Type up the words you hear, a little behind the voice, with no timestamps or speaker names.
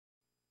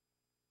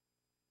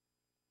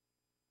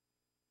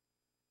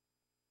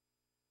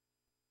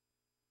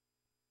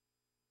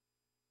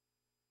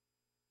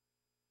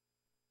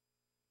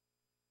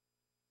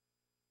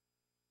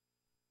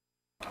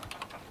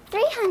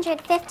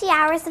350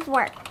 hours of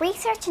work.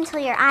 Research until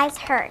your eyes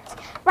hurt.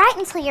 Write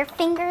until your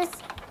fingers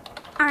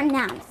are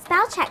numb.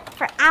 Spell check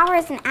for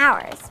hours and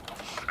hours.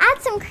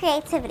 Add some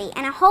creativity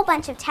and a whole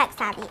bunch of tech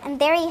savvy, and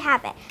there you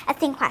have it, a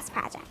ThinkQuest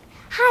project.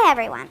 Hi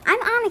everyone, I'm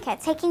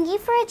Annika, taking you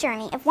for a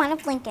journey of one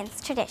of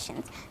Lincoln's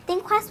traditions,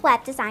 ThinkQuest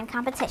Web Design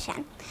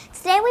Competition.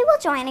 Today we will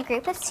join a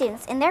group of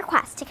students in their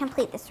quest to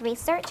complete this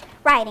research,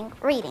 writing,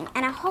 reading,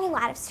 and a whole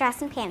lot of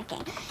stress and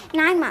panicking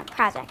 9-month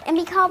project and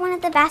be called one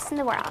of the best in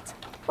the world.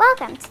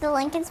 Welcome to the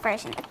Lincoln's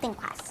version of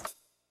ThinkQuest.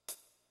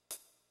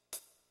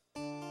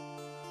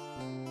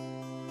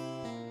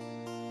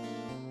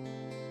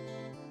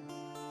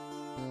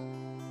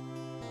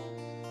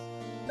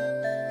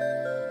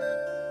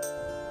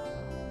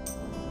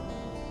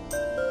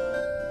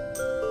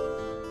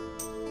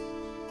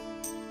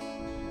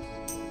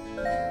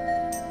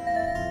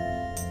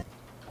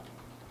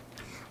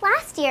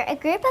 Last year, a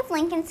group of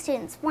Lincoln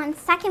students won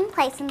second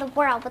place in the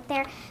world with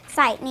their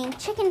site named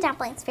Chicken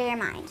Dumplings for Your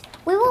Mind.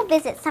 We will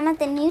visit some of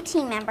the new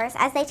team members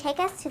as they take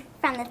us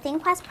from the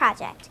ThinkQuest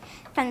project,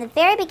 from the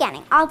very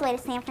beginning all the way to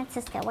San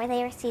Francisco where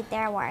they received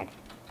their award.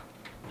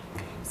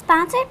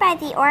 Sponsored by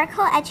the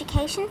Oracle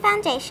Education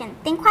Foundation,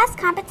 ThinkQuest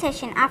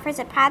Competition offers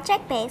a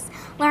project-based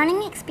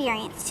learning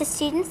experience to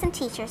students and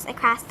teachers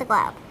across the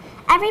globe.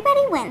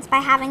 Everybody wins by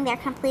having their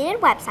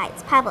completed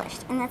websites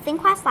published in the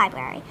ThinkQuest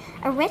Library,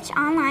 a rich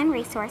online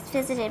resource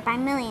visited by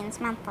millions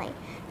monthly.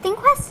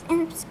 ThinkQuest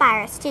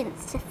inspires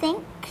students to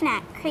think,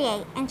 connect,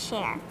 create, and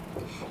share.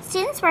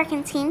 Students work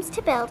in teams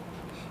to build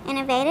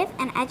innovative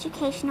and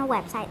educational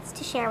websites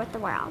to share with the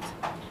world.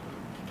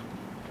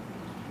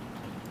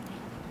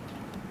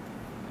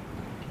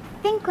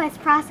 ThinkQuest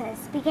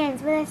process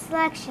begins with a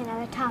selection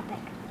of a topic.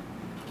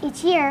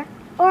 Each year,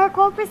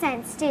 Oracle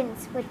presents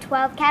students with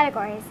 12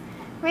 categories,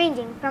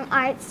 ranging from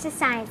arts to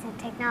science and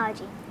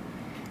technology.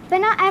 But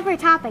not every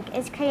topic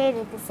is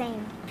created the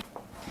same.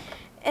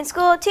 In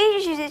school,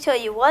 teachers usually tell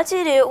you what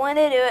to do, when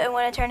to do it, and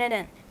when to turn it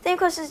in.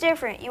 ThinkQuest is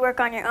different. You work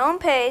on your own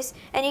pace,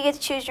 and you get to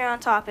choose your own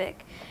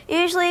topic.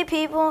 Usually,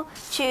 people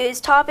choose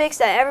topics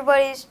that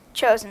everybody's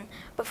chosen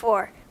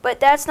before, but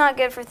that's not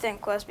good for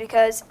ThinkQuest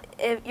because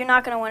you're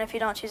not going to win if you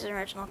don't choose an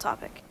original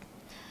topic.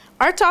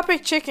 Our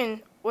topic,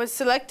 chicken, was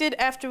selected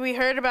after we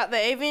heard about the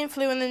avian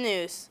flu in the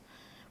news.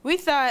 We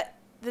thought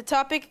the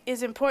topic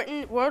is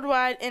important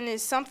worldwide and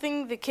is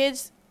something the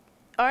kids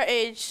our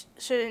age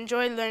should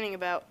enjoy learning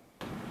about.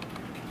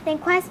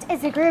 ThinkQuest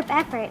is a group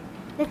effort.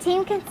 The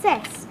team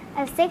consists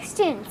of 6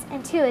 students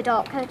and 2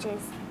 adult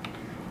coaches.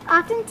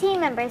 Often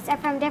team members are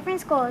from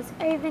different schools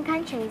or even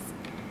countries.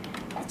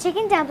 The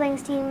Chicken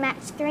Dumplings team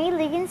matched 3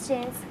 Lincoln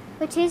students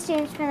with 2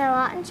 students from the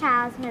Lawton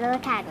Childs Middle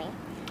Academy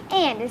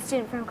and a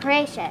student from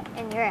Croatia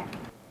in Europe.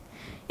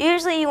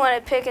 Usually you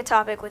want to pick a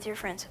topic with your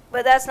friends,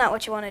 but that's not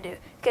what you want to do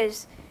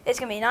because it's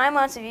going to be 9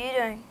 months of you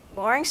doing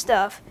boring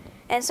stuff,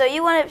 and so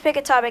you want to pick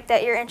a topic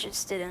that you're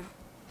interested in,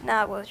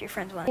 not what your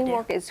friends want to do.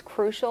 Teamwork is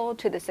crucial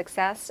to the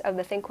success of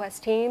the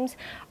ThinkQuest teams.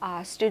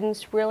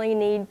 Students really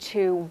need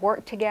to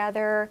work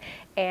together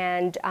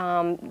and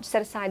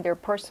set aside their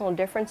personal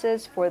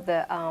differences for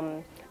the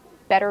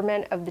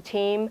betterment of the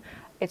team.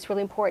 It's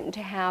really important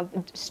to have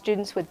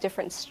students with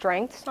different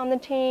strengths on the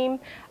team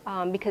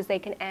because they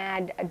can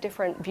add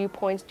different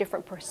viewpoints,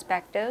 different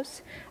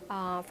perspectives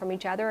from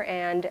each other.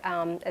 And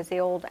as the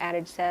old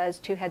adage says,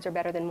 2 heads are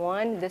better than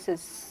 1. This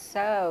is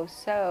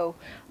so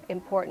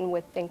important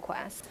with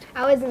ThinkQuest.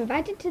 I was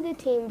invited to the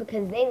team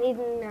because they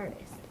needed an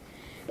artist.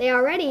 They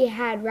already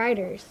had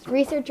writers,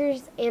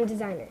 researchers, and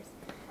designers.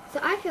 So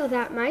I feel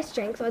that my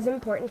strength was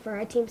important for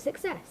our team's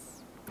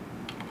success.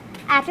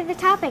 After the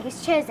topic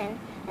is chosen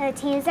and the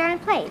teams are in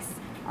place,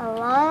 a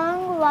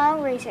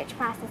long research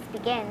process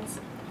begins.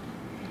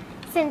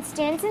 Since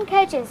students and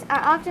coaches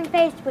are often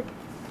faced with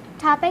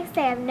topics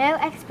they have no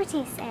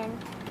expertise in,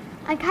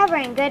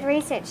 uncovering good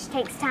research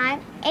takes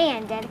time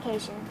and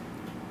dedication.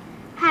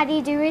 How do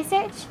you do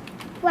research?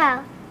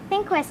 Well,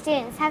 ThinkQuest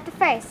students have to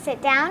first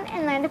sit down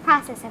and learn the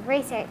process of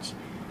research,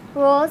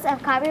 rules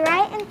of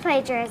copyright and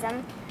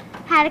plagiarism,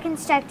 how to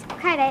construct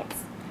credits,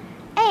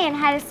 and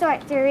how to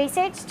sort through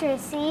research to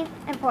receive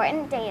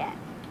important data.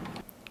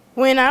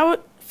 When I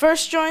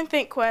first joined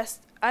ThinkQuest,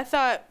 I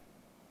thought,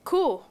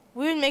 cool,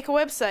 we would make a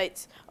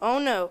website. Oh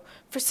no,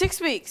 for 6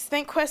 weeks,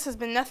 ThinkQuest has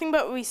been nothing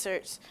but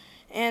research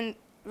and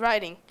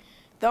writing.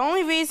 The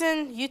only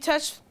reason you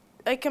touched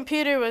a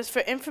computer was for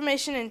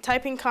information and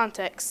typing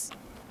context.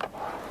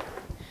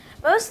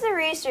 Most of the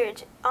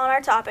research on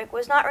our topic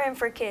was not written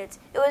for kids.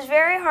 It was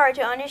very hard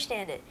to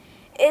understand it.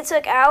 It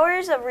took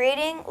hours of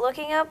reading,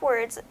 looking up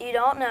words you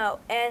don't know,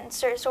 and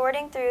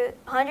sorting through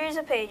hundreds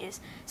of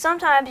pages.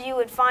 Sometimes you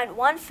would find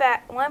one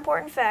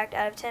important fact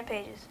out of 10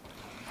 pages.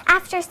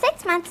 After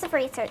 6 months of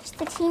research,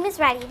 the team is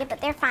ready to put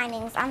their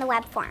findings on the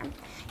web form.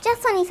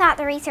 Just when you thought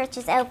the research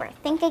is over,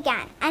 think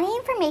again. Any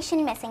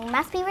information missing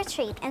must be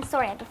retrieved and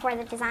sorted before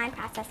the design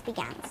process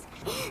begins.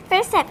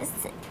 First step is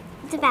to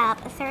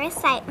develop a thorough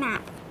site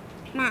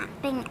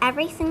mapping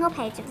every single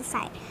page of the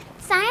site.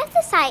 Design of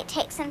the site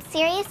takes some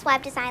serious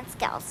web design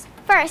skills.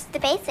 First, the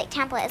basic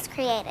template is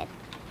created.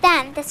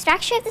 Then, the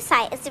structure of the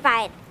site is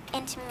divided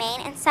into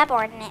main and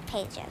subordinate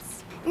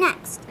pages.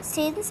 Next,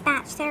 students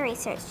match their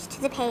research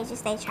to the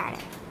pages they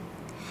charted.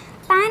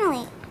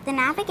 Finally, the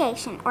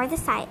navigation or the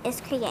site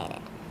is created.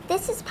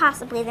 This is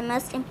possibly the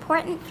most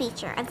important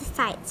feature of the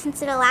site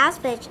since it allows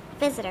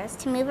visitors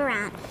to move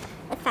around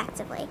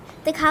effectively.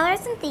 The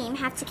colors and theme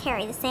have to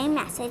carry the same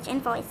message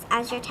and voice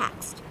as your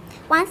text.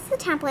 Once the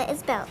template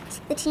is built,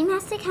 the team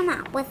has to come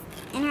up with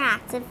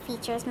interactive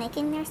features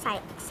making their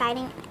site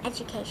exciting and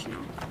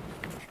educational.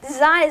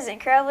 Design is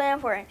incredibly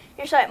important.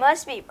 Your site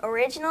must be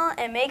original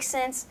and make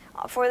sense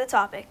for the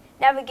topic.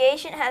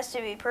 Navigation has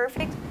to be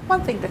perfect.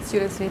 One thing that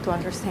students need to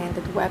understand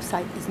that the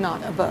website is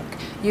not a book.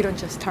 You don't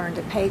just turn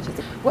the pages.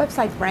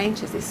 Website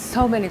branches in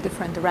so many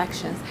different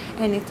directions,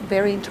 and it's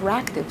very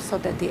interactive so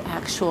that the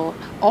actual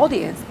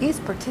audience is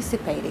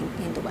participating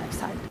in the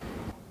website.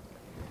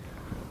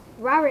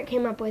 Robert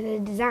came up with a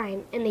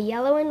design in the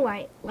yellow and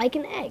white, like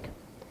an egg.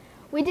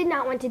 We did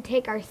not want to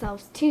take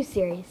ourselves too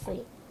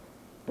seriously.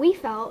 We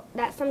felt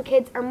that some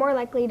kids are more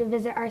likely to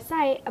visit our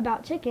site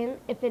about chicken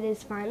if it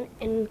is fun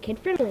and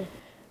kid-friendly.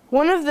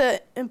 One of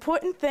the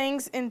important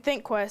things in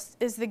ThinkQuest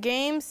is the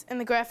games and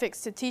the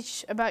graphics to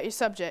teach about your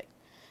subject,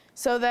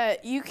 so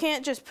that you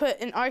can't just put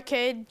an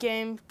arcade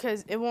game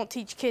because it won't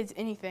teach kids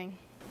anything.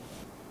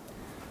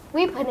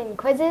 We put in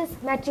quizzes,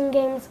 matching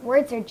games,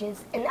 word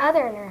searches, and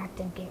other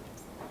interactive games.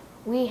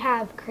 We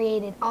have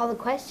created all the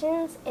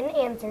questions and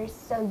answers,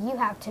 so you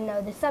have to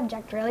know the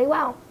subject really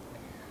well.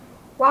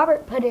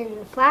 Robert put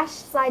in flash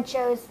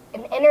slideshows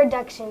and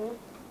introduction,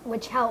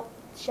 which help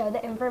show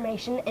the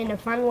information in a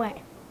fun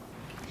way.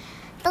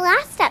 The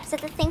last steps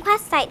of the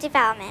ThinkQuest site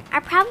development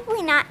are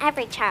probably not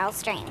every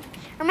child's dream.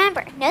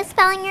 Remember, no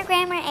spelling or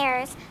grammar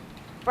errors,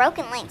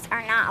 broken links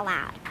are not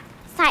allowed.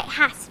 The site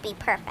has to be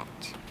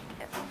perfect.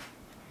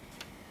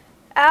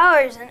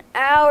 Hours and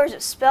hours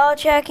of spell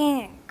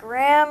checking and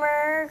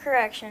grammar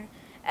correction,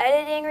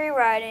 editing,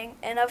 rewriting,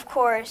 and of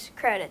course,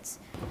 credits.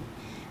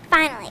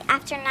 Finally,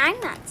 after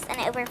 9 months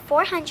and over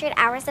 400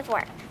 hours of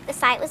work, the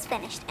site was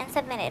finished and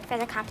submitted for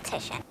the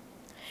competition.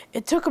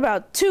 It took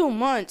about 2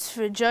 months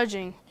for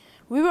judging.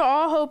 We were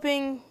all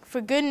hoping for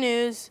good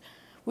news.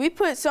 We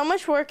put so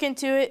much work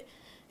into it.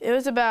 It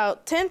was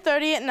about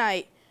 10:30 at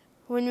night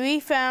when we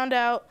found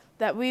out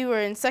that we were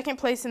in second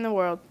place in the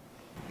world.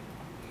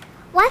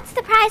 What's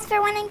the prize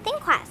for winning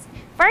ThinkQuest?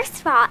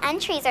 First of all,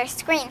 entries are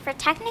screened for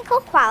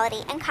technical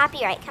quality and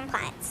copyright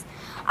compliance.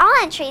 All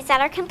entries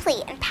that are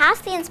complete and pass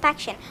the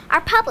inspection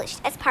are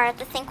published as part of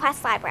the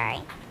ThinkQuest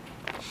library.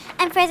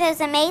 And for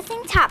those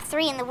amazing top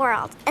 3 in the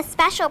world, a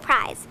special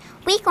prize,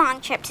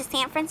 week-long trip to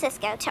San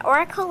Francisco to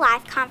Oracle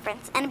Live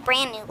Conference and a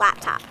brand new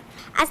laptop.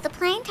 As the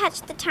plane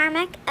touched the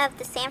tarmac of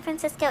the San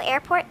Francisco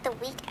airport, the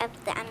week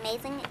of the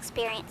amazing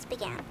experience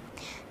began.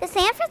 The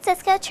San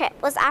Francisco trip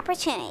was an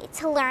opportunity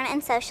to learn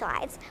and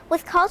socialize.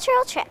 With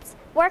cultural trips,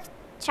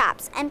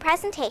 workshops, and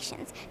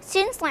presentations,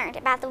 students learned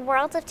about the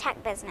world of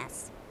tech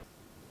business.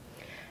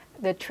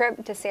 The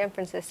trip to San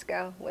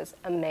Francisco was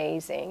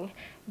amazing.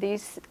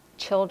 These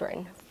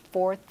children,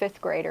 4th,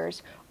 5th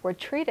graders, were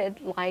treated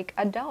like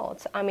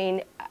adults. I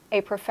mean,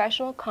 a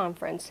professional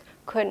conference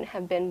couldn't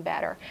have been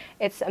better.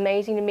 It's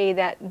amazing to me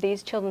that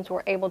these children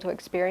were able to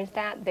experience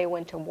that. They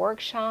went to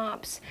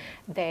workshops,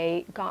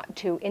 they got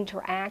to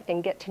interact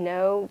and get to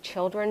know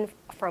children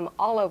from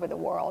all over the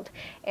world.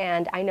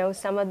 And I know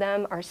some of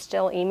them are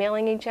still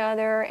emailing each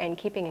other and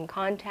keeping in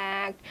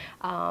contact,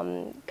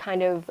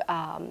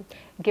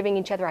 giving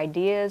each other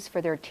ideas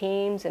for their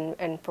teams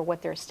and for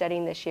what they're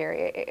studying this year.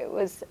 It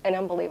was an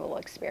unbelievable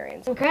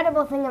experience. The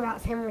incredible thing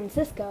about San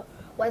Francisco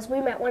was we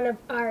met one of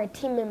our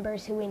team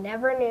members who we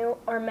never knew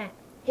or met.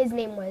 His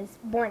name was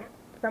Borna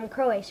from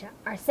Croatia,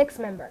 our 6th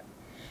member.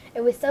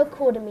 It was so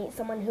cool to meet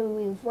someone who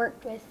we've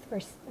worked with for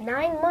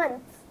 9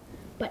 months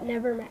but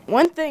never met.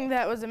 One thing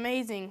that was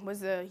amazing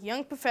was the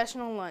Young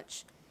Professional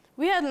Lunch.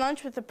 We had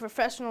lunch with the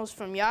professionals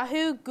from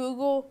Yahoo,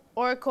 Google,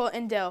 Oracle,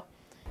 and Dell.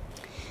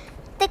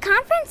 The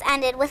conference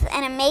ended with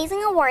an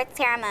amazing award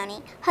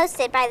ceremony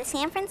hosted by the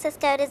San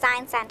Francisco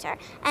Design Center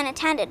and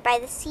attended by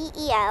the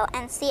CEO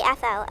and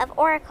CFO of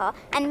Oracle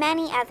and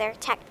many other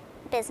tech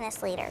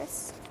business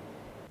leaders.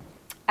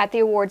 At the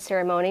award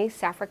ceremony,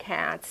 Safra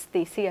Katz,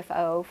 the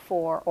CFO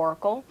for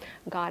Oracle,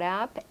 got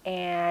up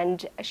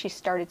and she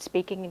started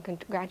speaking and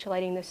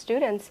congratulating the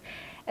students.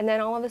 And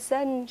then all of a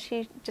sudden,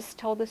 she just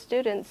told the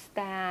students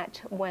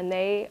that when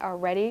they are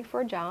ready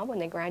for a job, when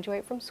they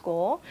graduate from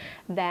school,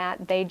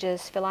 that they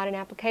just fill out an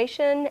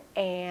application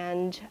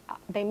and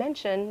they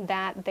mention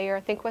that they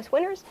are ThinkQuest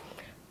winners.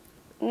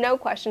 No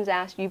questions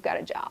asked, you've got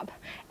a job.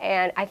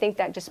 And I think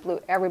that just blew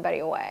everybody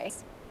away.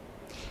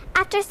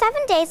 After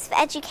 7 days of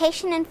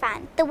education and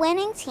fun, the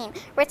winning team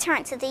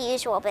returned to the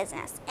usual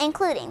business,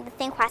 including the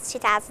ThinkQuest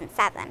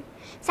 2007.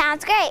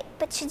 Sounds great,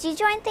 but should you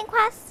join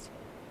ThinkQuest?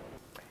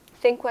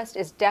 ThinkQuest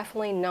is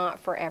definitely not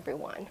for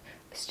everyone.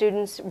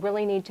 Students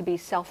really need to be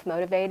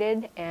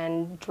self-motivated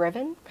and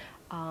driven.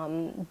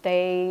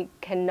 They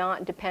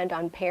cannot depend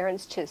on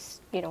parents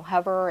to,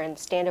 hover and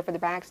stand over their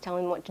backs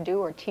telling them what to do,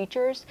 or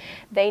teachers.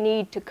 They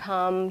need to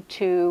come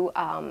to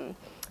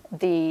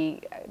the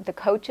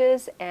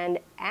coaches and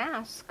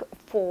ask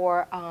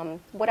for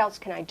what else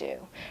can I do.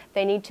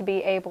 They need to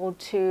be able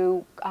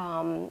to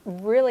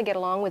really get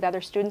along with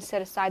other students,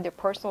 set aside their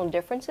personal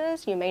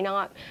differences. You may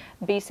not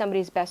be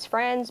somebody's best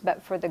friends,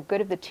 but for the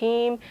good of the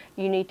team,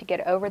 you need to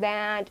get over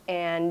that,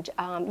 and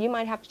you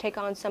might have to take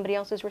on somebody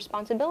else's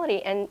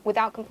responsibility and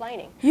without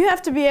complaining. You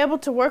have to be able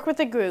to work with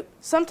a group.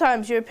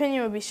 Sometimes your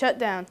opinion will be shut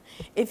down.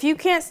 If you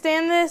can't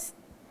stand this,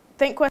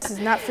 ThinkQuest is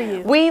not for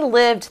you. We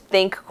lived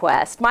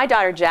ThinkQuest. My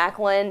daughter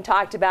Jacqueline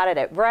talked about it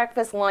at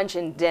breakfast, lunch,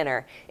 and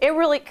dinner. It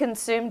really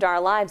consumed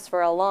our lives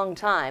for a long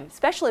time,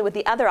 especially with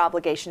the other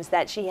obligations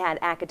that she had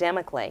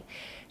academically.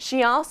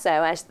 She also,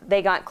 as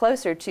they got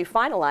closer to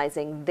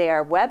finalizing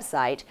their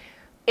website,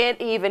 it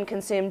even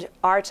consumed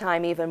our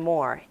time even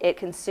more. It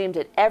consumed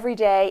it every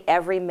day,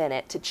 every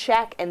minute, to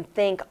check and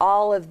think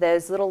all of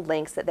those little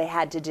links that they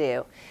had to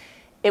do.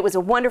 It was a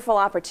wonderful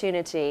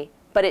opportunity,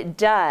 but it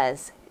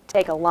does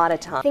take a lot of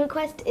time.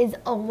 ThinkQuest is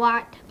a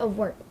lot of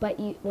work, but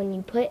when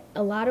you put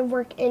a lot of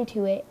work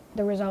into it,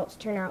 the results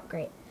turn out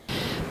great.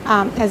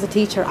 As a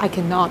teacher, I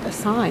cannot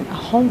assign a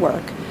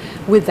homework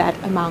with that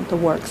amount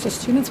of work. So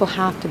students will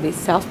have to be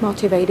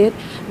self-motivated.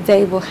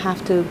 They will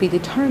have to be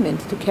determined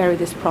to carry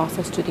this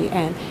process to the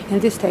end.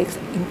 And this takes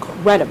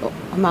incredible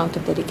amount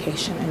of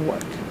dedication and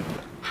work.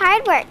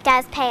 Hard work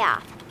does pay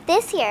off.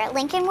 This year,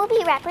 Lincoln will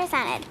be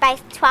represented by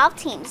 12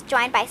 teams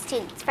joined by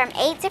students from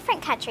 8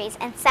 different countries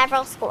and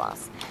several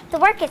schools. The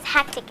work is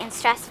hectic and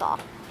stressful.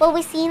 Will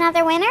we see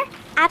another winner?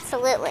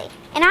 Absolutely.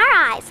 In our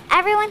eyes,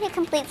 everyone who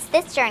completes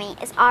this journey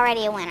is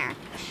already a winner.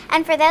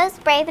 And for those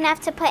brave enough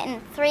to put in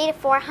 300 to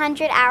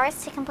 400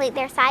 hours to complete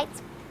their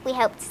sites, we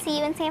hope to see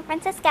you in San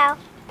Francisco.